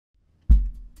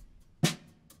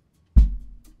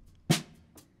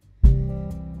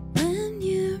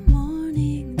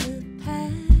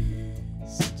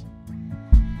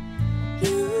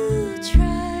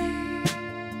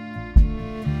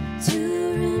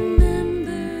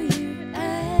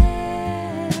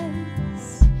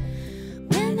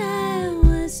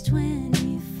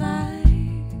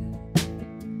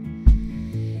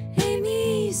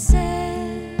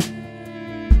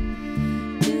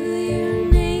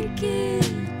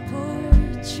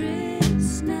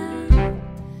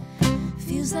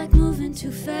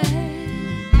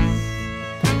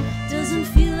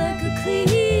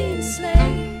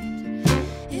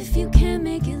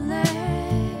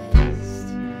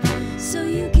so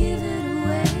you give it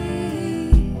away.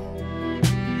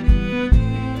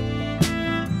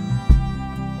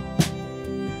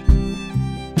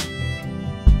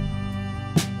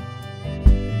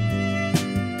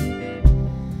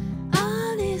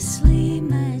 Honestly,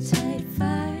 my tight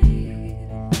five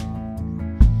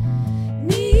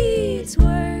needs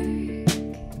work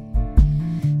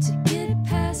to get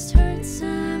past hurts.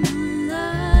 I'm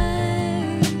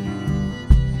alive,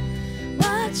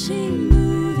 watching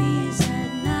movies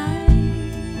at night.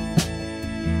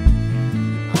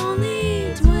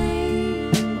 Only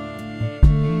Dwayne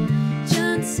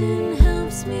Johnson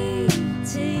helps me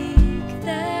take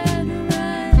that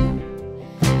ride.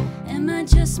 Am I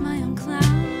just my own clown?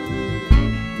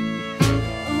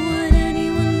 Or would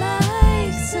anyone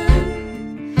like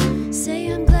some? Say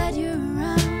I'm glad you're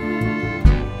around,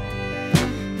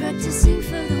 practicing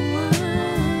for the one.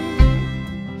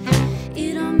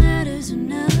 It all matters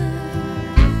enough.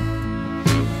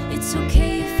 It's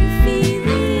okay if you feel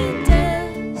it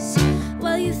does,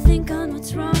 while you think on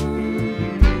what's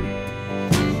wrong,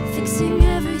 fixing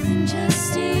everything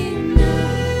just enough.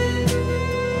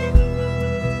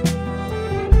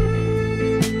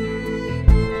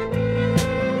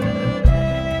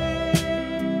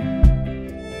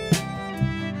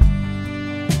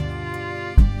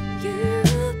 You're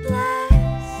a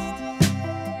blast,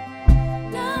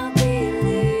 now believe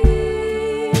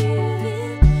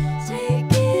it.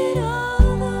 Take it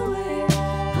all the way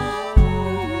home.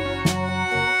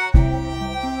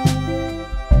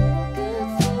 Good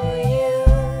for you,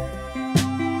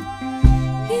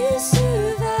 you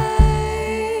survived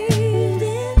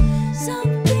it.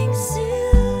 Something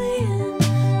silly and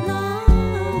long.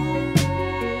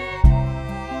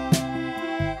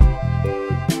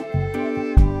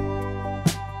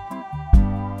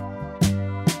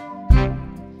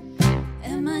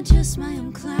 Am I just my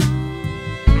own clown?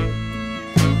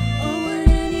 Or would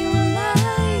anyone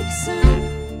like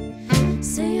some?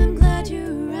 Say I'm glad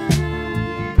you're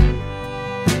around,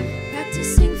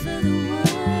 practicing for the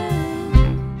one.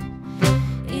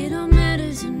 It all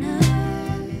matters enough.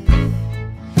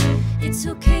 It's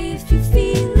okay if you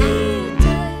feel it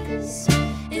does.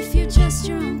 If you're just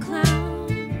your own clown,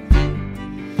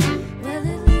 well,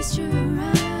 at least you're around.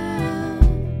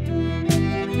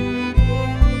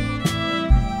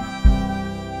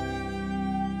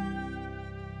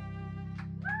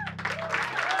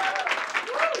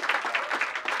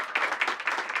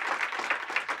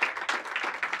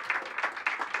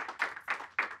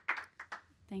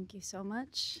 Thank you so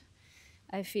much.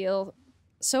 I feel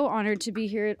so honored to be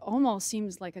here. It almost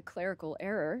seems like a clerical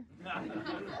error.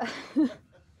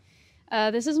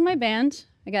 This is my band.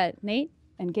 I got Nate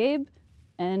and Gabe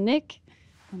and Nick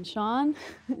and Sean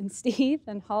and Steve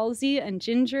and Halsey and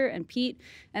Ginger and Pete,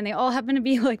 and they all happen to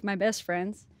be like my best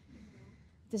friends.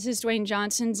 This is Dwayne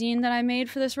Johnson's zine that I made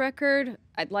for this record.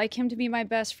 I'd like him to be my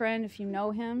best friend if you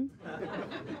know him.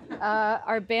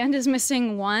 Our band is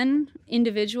missing one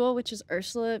individual, which is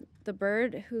Ursula the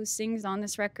bird, who sings on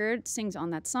this record, sings on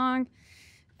that song,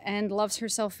 and loves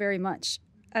herself very much.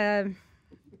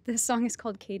 This song is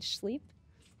called Caged Sleep.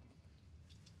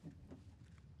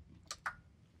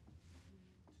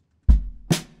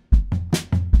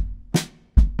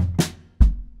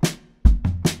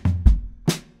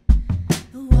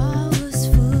 The wall was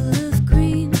full of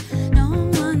green, no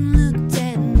one looked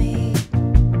at me.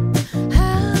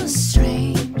 How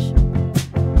strange,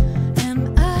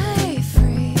 am I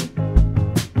free?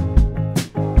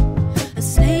 A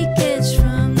snake edge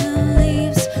from the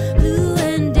leaves, blue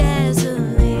and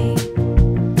dazzling.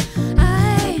 I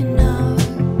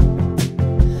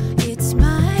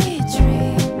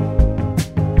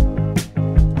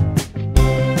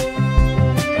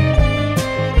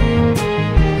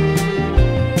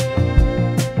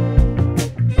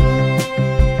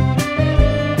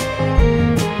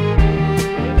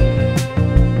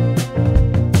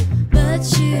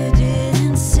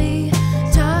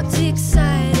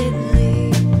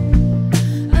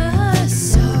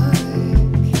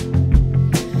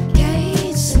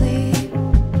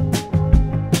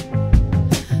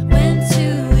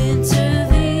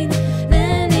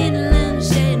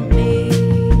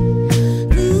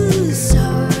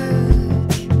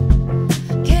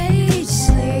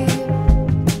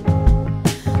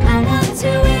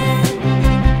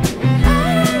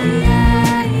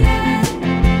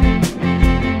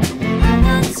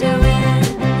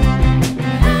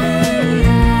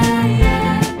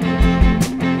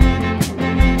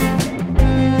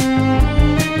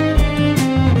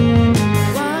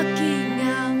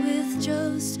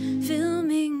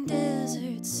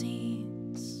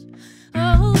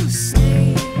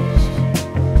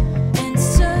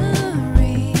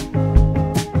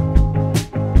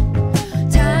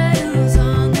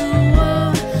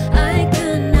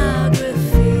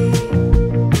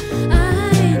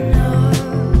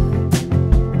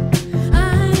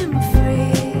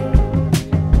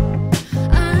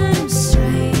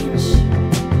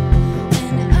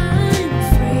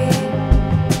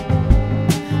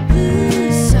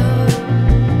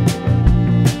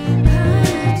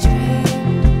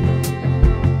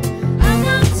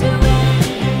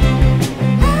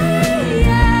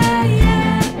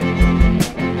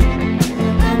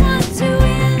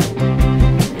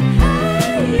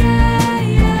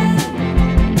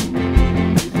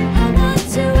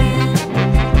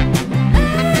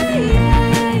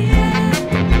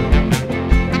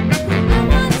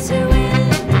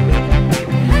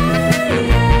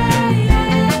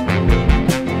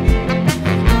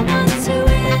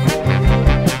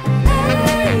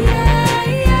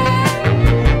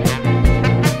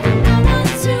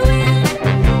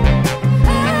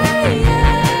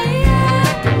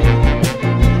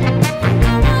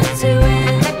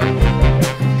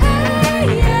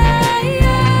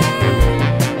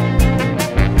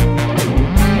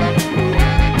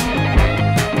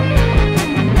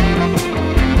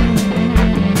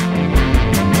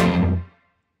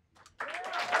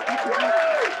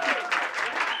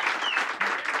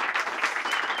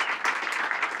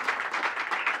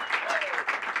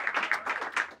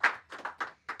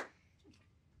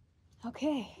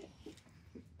Okay.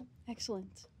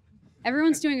 Excellent.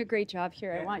 Everyone's doing a great job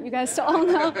here. I want you guys to all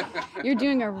know you're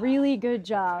doing a really good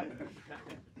job.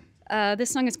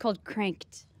 This song is called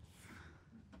Cranked.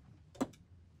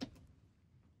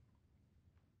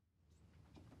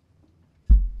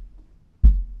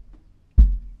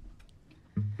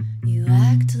 You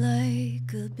act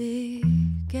like a big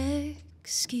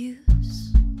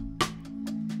excuse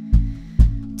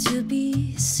to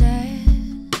be sad.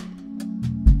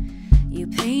 You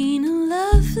paint a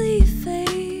lovely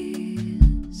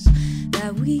face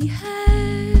that we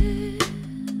had,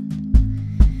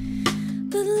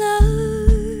 but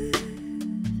love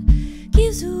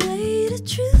gives away the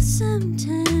truth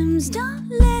sometimes. Don't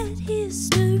let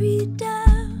history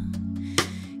down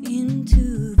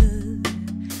into the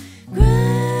ground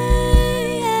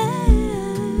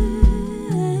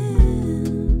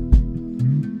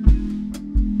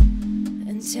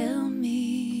and tell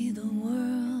me the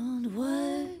world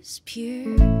was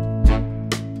pure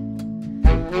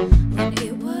when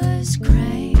it was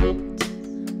cranked,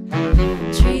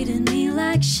 treating me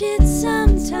like shit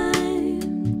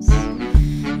sometimes.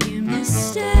 Your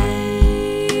mistakes,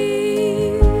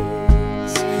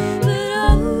 but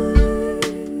oh,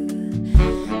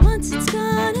 once it's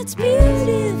gone, it's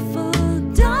beautiful.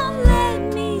 Don't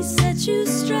let me set you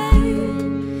straight.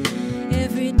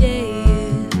 Every day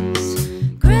is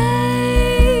great.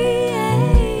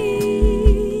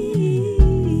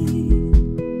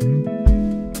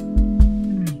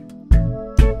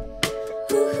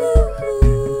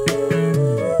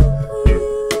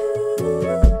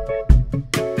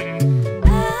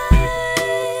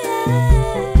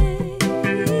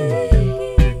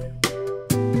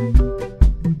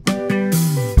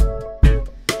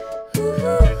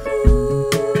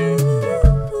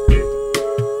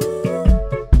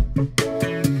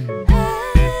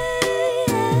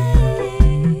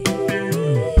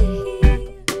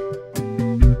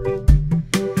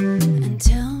 And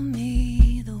tell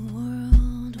me the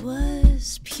world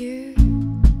was pure.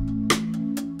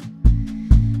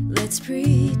 Let's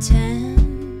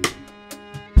pretend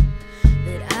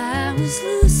that I was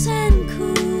loose and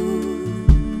cool,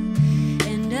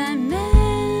 and I manifest.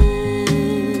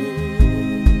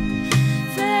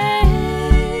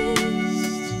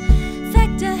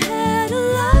 Fact, I had a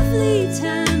lovely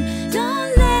time.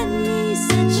 Don't let me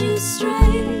set you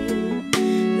straight.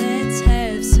 Let's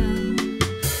have some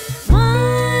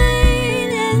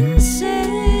wine and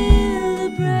celebrate.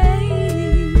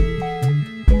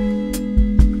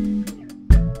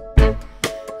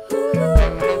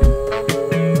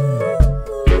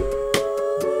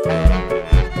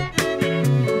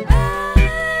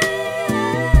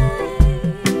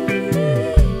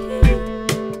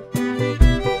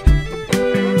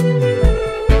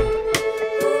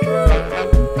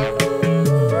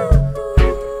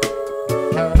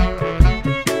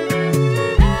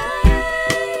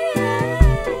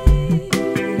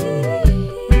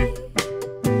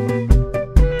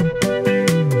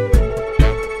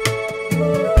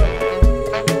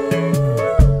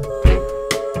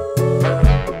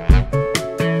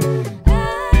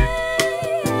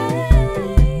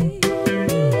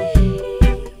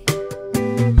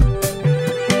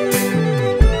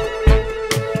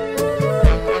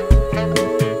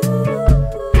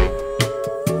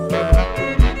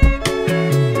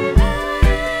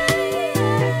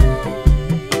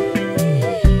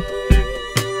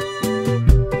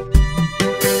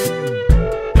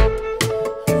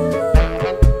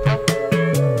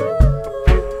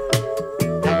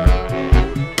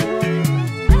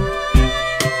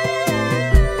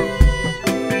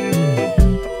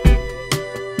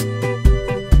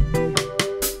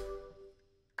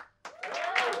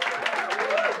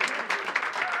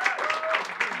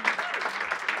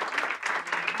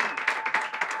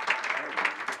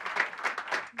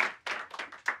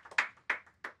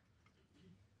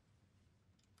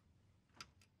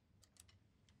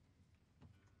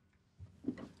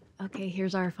 Okay,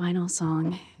 here's our final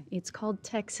song. It's called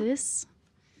Texas.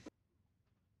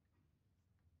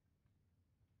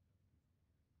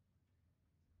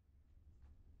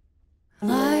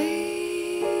 Lightning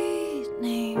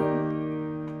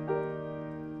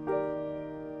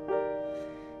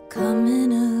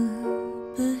coming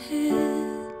up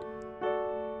ahead,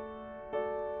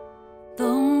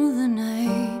 though the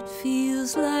night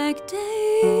feels like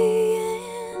day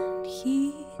and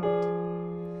heat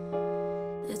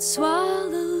that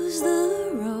swallows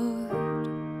the road.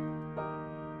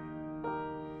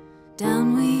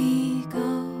 Down we go.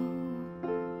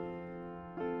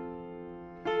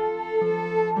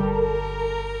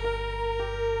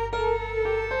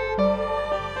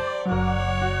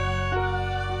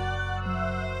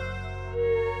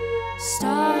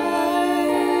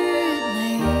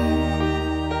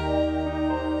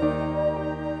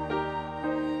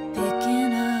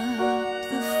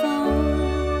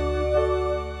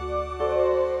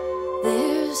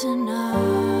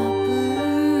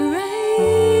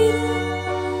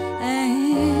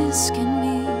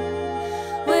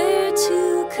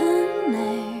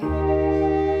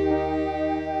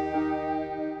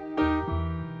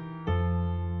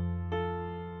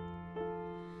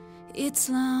 It's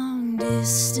long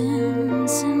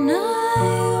distance and I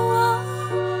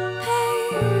won't pay.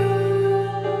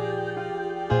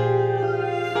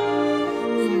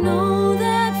 Know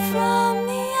that from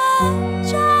the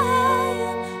edge I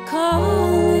am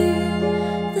calling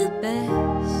the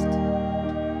best.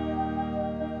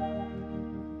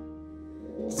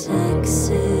 Texas,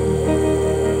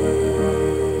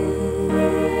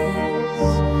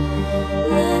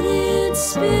 let it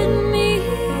spin me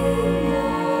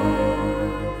out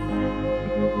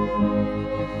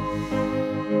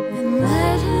and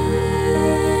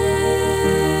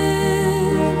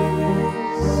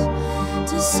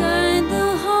decide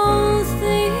the whole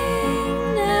thing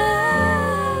now.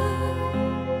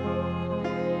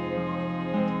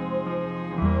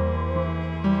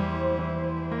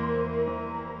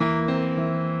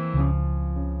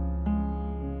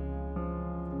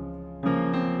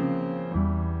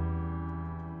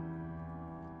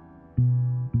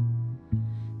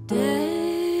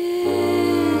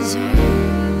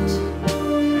 Desert,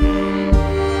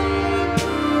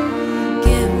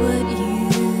 get what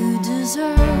you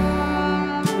deserve.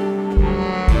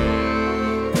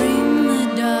 Bring the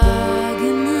dog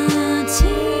and the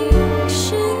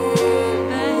tincture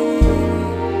back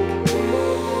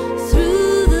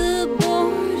through the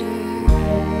border.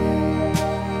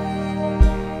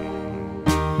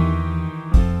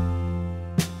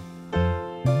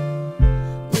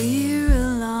 We're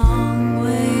a long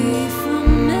way from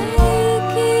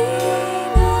making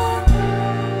up.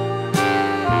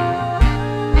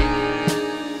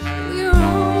 We're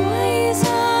always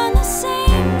on the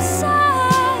same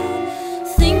side,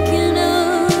 thinking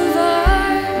of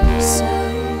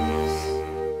ourselves.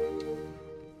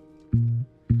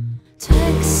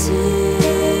 Texas,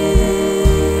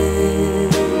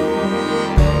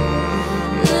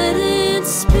 let it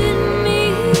spin me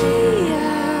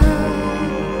out.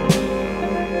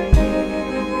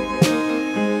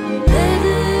 Let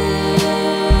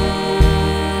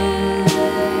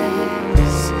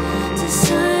us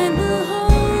decide the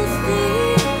whole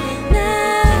thing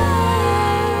now.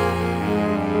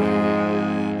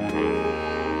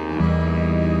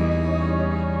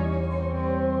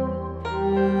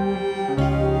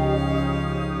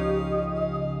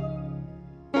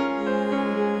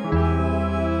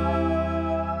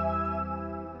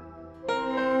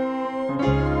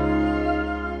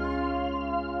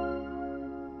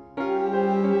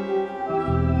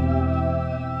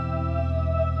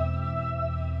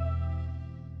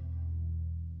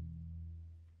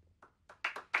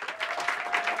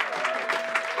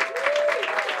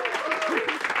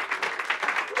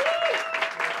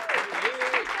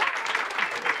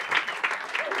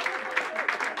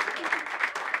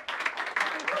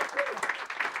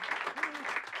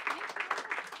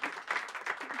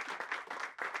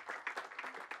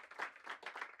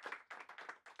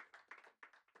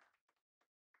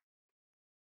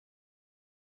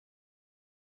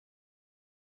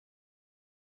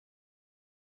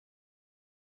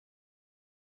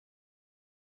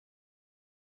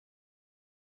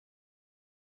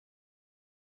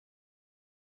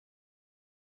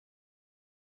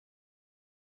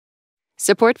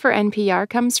 Support for NPR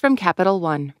comes from Capital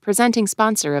One, presenting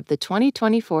sponsor of the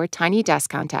 2024 Tiny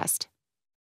Desk Contest.